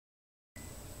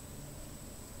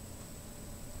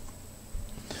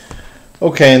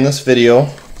Okay, in this video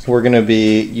we're going to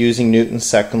be using Newton's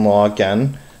second law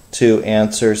again to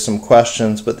answer some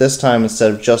questions, but this time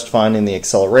instead of just finding the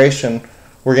acceleration,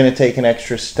 we're going to take an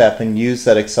extra step and use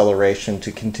that acceleration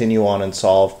to continue on and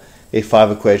solve a 5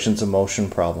 equations of motion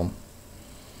problem.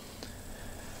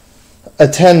 A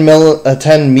 10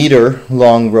 meter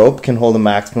long rope can hold a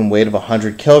maximum weight of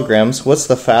 100 kilograms. What's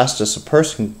the fastest a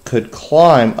person could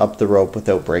climb up the rope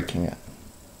without breaking it?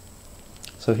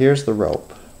 So here's the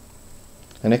rope,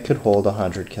 and it could hold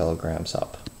 100 kilograms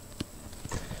up.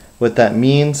 What that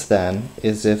means then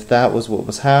is if that was what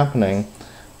was happening,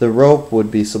 the rope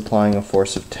would be supplying a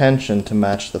force of tension to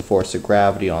match the force of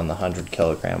gravity on the 100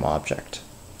 kilogram object.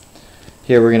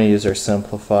 Here we're going to use our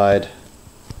simplified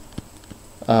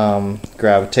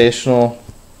gravitational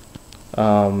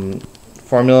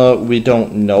formula. We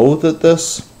don't know that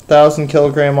this 1,000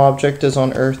 kilogram object is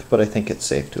on Earth, but I think it's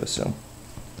safe to assume.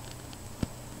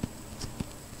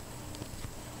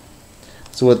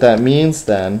 So what that means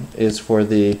then is for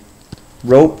the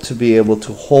rope to be able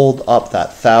to hold up that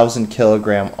 1,000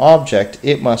 kilogram object,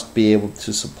 it must be able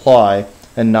to supply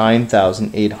a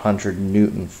 9,800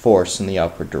 Newton force in the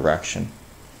upward direction.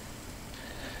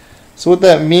 So what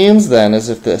that means then is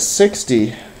if the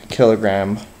 60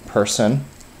 kilogram person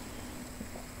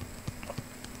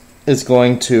is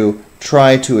going to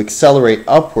try to accelerate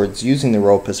upwards using the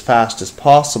rope as fast as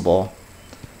possible,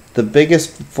 the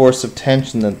biggest force of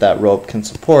tension that that rope can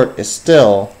support is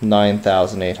still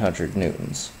 9,800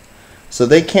 newtons. So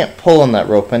they can't pull on that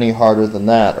rope any harder than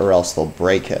that or else they'll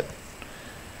break it.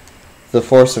 The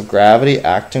force of gravity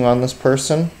acting on this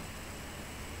person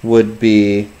would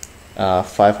be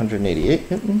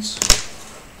 588 newtons.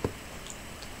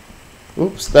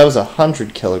 Oops, that was a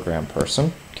 100 kilogram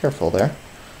person. Careful there.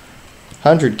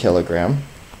 100 kilogram,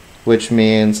 which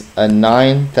means a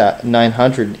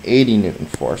 980 Newton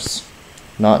force,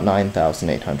 not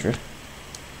 9,800.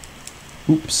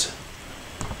 Oops.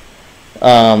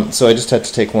 So I just had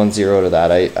to take 1 0 to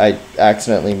that. I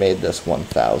accidentally made this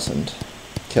 1,000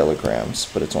 kilograms,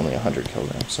 but it's only 100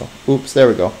 kilograms. So, oops, there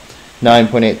we go.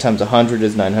 9.8 times 100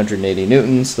 is 980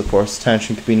 newtons. The force of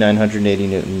tension could be 980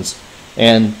 newtons,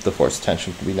 and the force of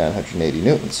tension could be 980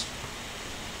 newtons.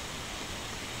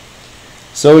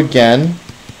 So again,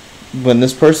 when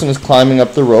this person is climbing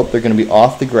up the rope, they're going to be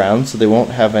off the ground, so they won't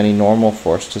have any normal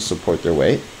force to support their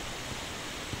weight.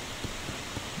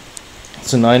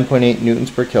 So 9.8 newtons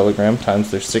per kilogram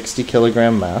times their 60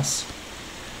 kilogram mass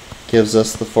gives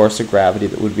us the force of gravity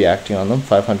that would be acting on them,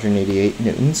 588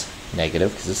 newtons,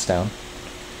 negative because it's down.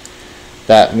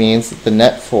 That means that the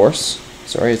net force,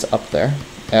 it's up there,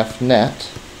 F net,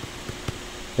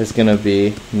 is going to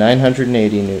be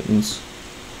 980 newtons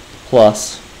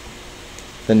plus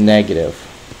the negative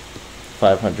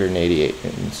 588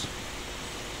 newtons.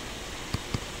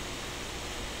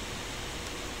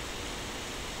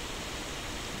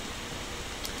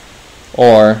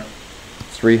 Or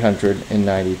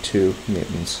 392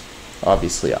 newtons,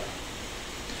 obviously up.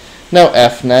 Now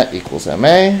F net equals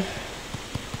MA,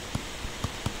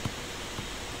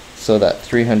 so that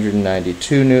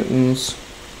 392 newtons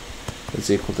is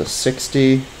equal to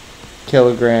 60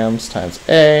 kilograms times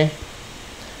A.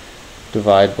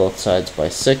 Divide both sides by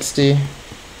 60.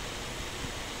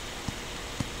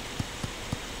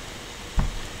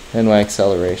 And my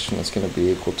acceleration is going to be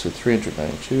equal to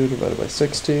 392 divided by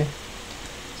 60.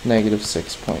 Negative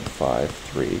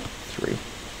 6.533.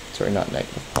 Sorry, not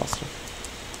negative, positive.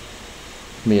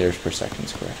 Meters per second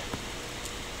squared.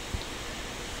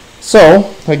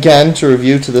 So, again, to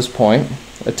review to this point,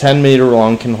 a 10 meter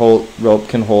long rope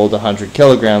can hold 100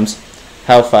 kilograms.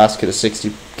 How fast could a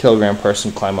 60 kilogram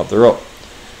person climb up the rope?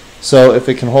 So if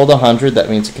it can hold 100,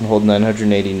 that means it can hold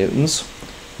 980 newtons.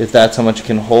 If that's how much it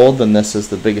can hold, then this is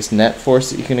the biggest net force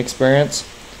that you can experience,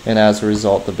 and as a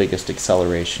result, the biggest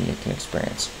acceleration you can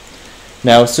experience.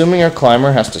 Now, assuming our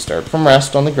climber has to start from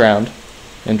rest on the ground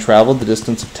and travel the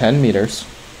distance of 10 meters,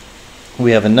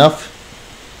 we have enough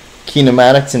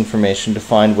kinematics information to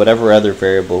find whatever other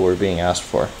variable we're being asked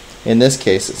for. In this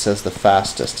case, it says the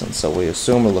fast distance, so we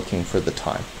assume we're looking for the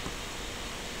time.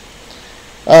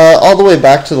 All the way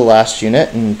back to the last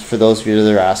unit, and for those of you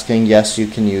that are asking, yes, you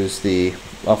can use the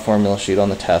formula sheet on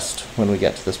the test when we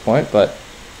get to this point, but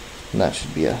that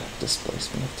should be a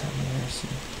displacement of 10 meters,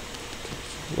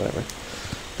 whatever.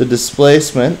 The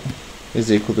displacement is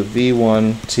equal to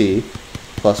V1t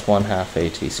plus 1/2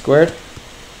 AT squared.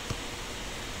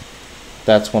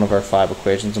 That's one of our 5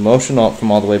 equations of motion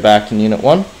from all the way back in Unit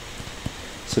 1.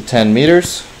 So 10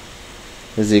 meters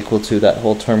is equal to, that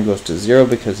whole term goes to 0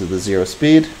 because of the 0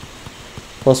 speed,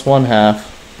 plus 1/2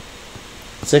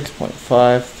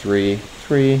 6.533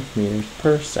 3 meters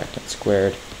per second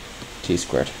squared, t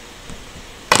squared.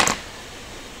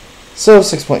 So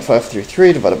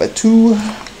 6.533 divided by 2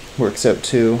 works out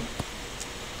to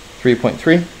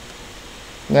 3.3.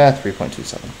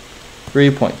 3.27.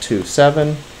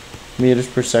 3.27 meters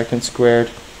per second squared.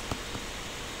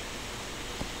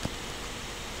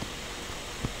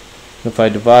 If I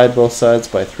divide both sides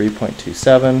by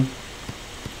 3.27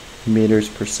 meters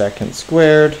per second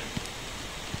squared,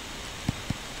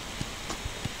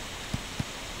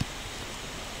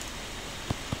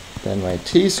 then my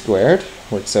t squared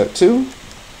works out to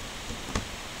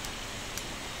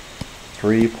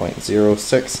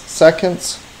 3.06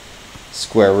 seconds,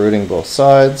 square rooting both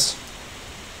sides,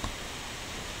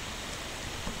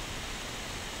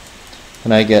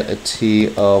 and I get a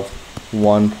t of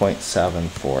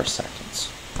 1.74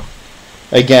 seconds.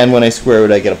 Again, when I square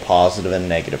root, I get a positive and a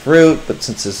negative root, but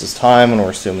since this is time and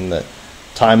we're assuming that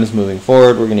time is moving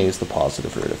forward, we're going to use the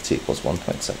positive root of t equals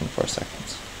 1.74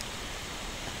 seconds.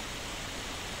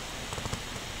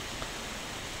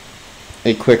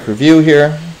 A quick review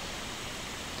here.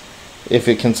 If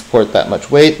it can support that much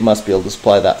weight, it must be able to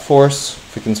supply that force.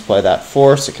 If it can supply that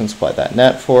force, it can supply that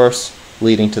net force,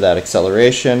 leading to that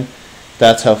acceleration.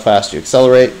 That's how fast you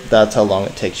accelerate. That's how long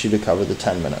it takes you to cover the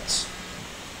 10 minutes.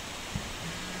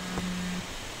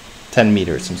 10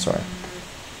 meters, I'm sorry.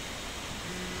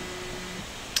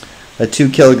 A 2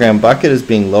 kilogram bucket is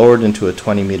being lowered into a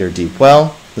 20 meter deep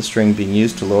well. The string being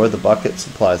used to lower the bucket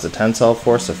supplies a tensile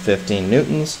force of 15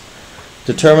 newtons.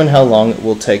 Determine how long it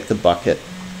will take the bucket,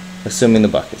 assuming the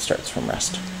bucket starts from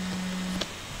rest.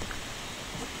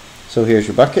 So here's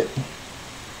your bucket,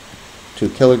 2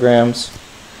 kilograms,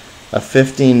 a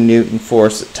 15 newton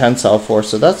force, tensile force,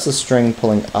 so that's the string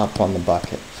pulling up on the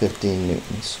bucket, 15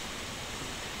 newtons.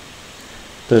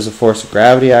 There's a force of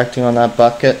gravity acting on that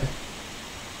bucket.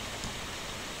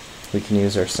 We can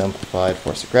use our simplified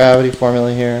force of gravity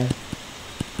formula here.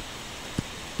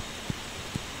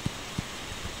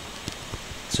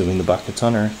 Assuming the bucket's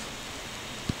on Earth.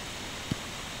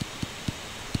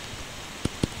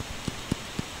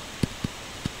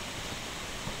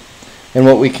 And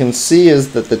what we can see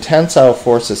is that the tensile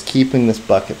force is keeping this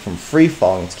bucket from free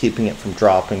falling. It's keeping it from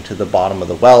dropping to the bottom of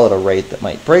the well at a rate that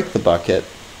might break the bucket,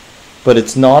 but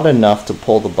it's not enough to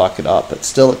pull the bucket up. It's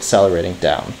still accelerating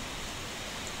down.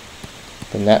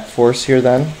 The net force here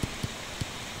then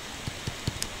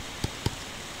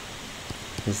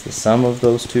is the sum of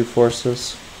those two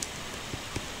forces.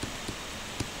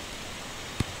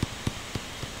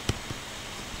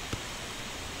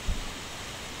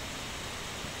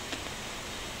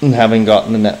 And having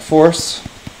gotten the net force,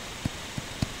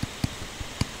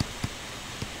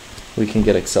 we can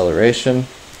get acceleration.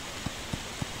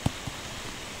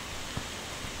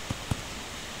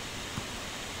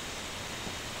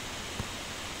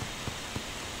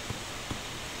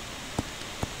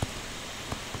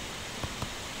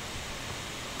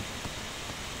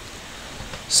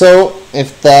 So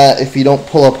if you don't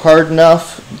pull up hard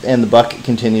enough and the bucket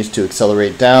continues to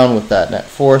accelerate down with that net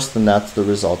force, then that's the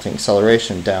resulting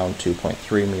acceleration, down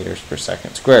 2.3 meters per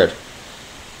second squared.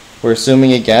 We're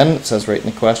assuming again, it says right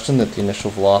in the question, that the initial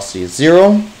velocity is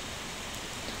 0,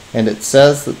 and it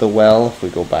says that the well, if we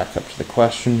go back up to the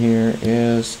question here,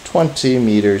 is 20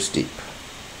 meters deep.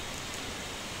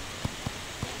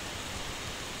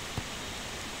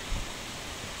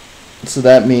 So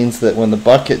that means that when the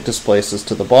bucket displaces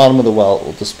to the bottom of the well, it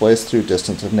will displace through a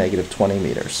distance of negative 20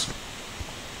 meters.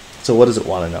 So what does it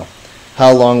want to know?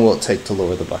 How long will it take to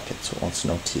lower the bucket? So it wants to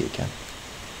know t again.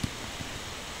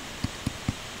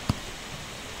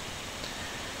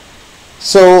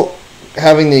 So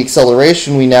having the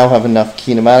acceleration, we now have enough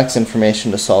kinematics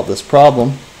information to solve this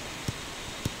problem.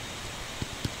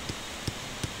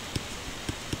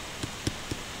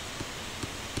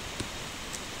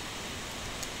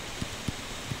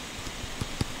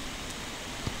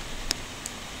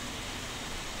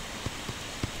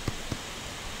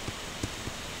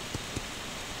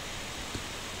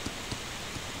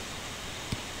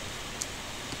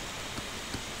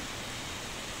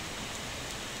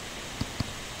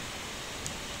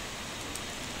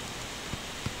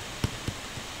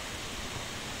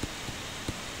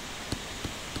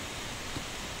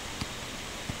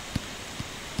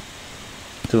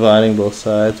 Dividing both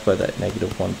sides by that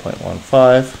negative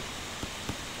 1.15.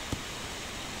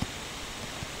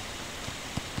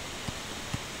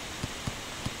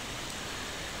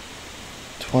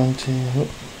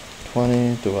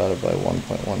 $20 divided by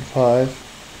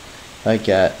 1.15, I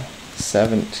get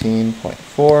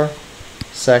 17.4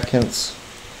 seconds,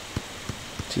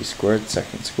 t squared,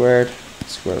 second squared,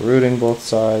 square rooting both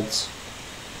sides.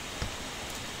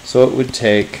 So it would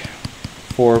take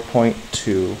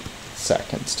 4.2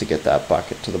 seconds to get that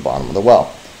bucket to the bottom of the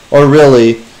well. Or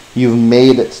really, you've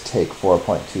made it take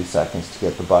 4.2 seconds to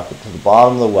get the bucket to the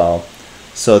bottom of the well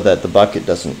so that the bucket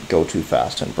doesn't go too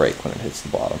fast and break when it hits the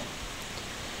bottom.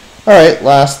 Alright,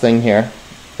 last thing here.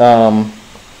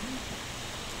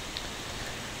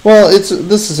 Well,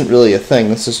 this isn't really a thing.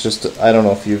 This is just, I don't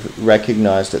know if you've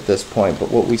recognized at this point,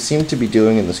 but what we seem to be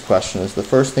doing in this question is the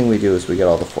first thing we do is we get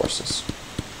all the forces.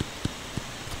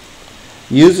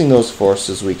 Using those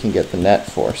forces, we can get the net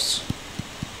force.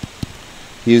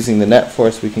 Using the net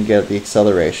force, we can get the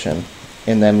acceleration,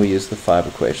 and then we use the 5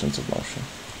 equations of motion.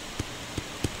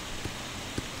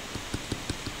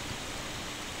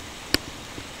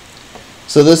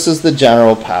 So this is the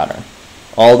general pattern.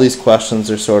 All these questions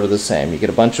are sort of the same. You get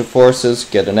a bunch of forces,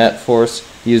 get a net force,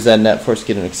 use that net force,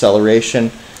 get an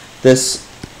acceleration. This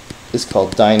is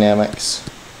called dynamics,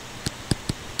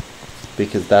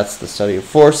 because that's the study of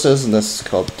forces, and this is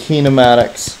called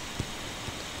kinematics,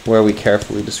 where we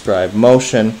carefully describe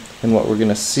motion. And what we're going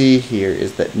to see here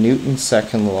is that Newton's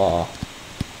second law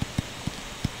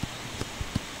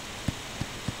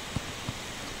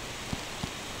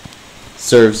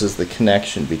serves as the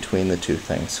connection between the two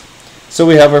things. So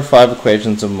we have our 5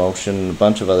 equations of motion and a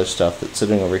bunch of other stuff that's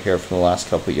sitting over here from the last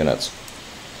couple units.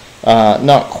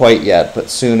 Not quite yet, but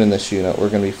soon in this unit we're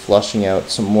going to be flushing out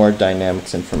some more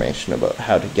dynamics information about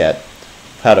how to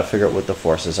figure out what the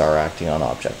forces are acting on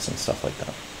objects and stuff like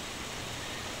that.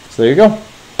 So there you go.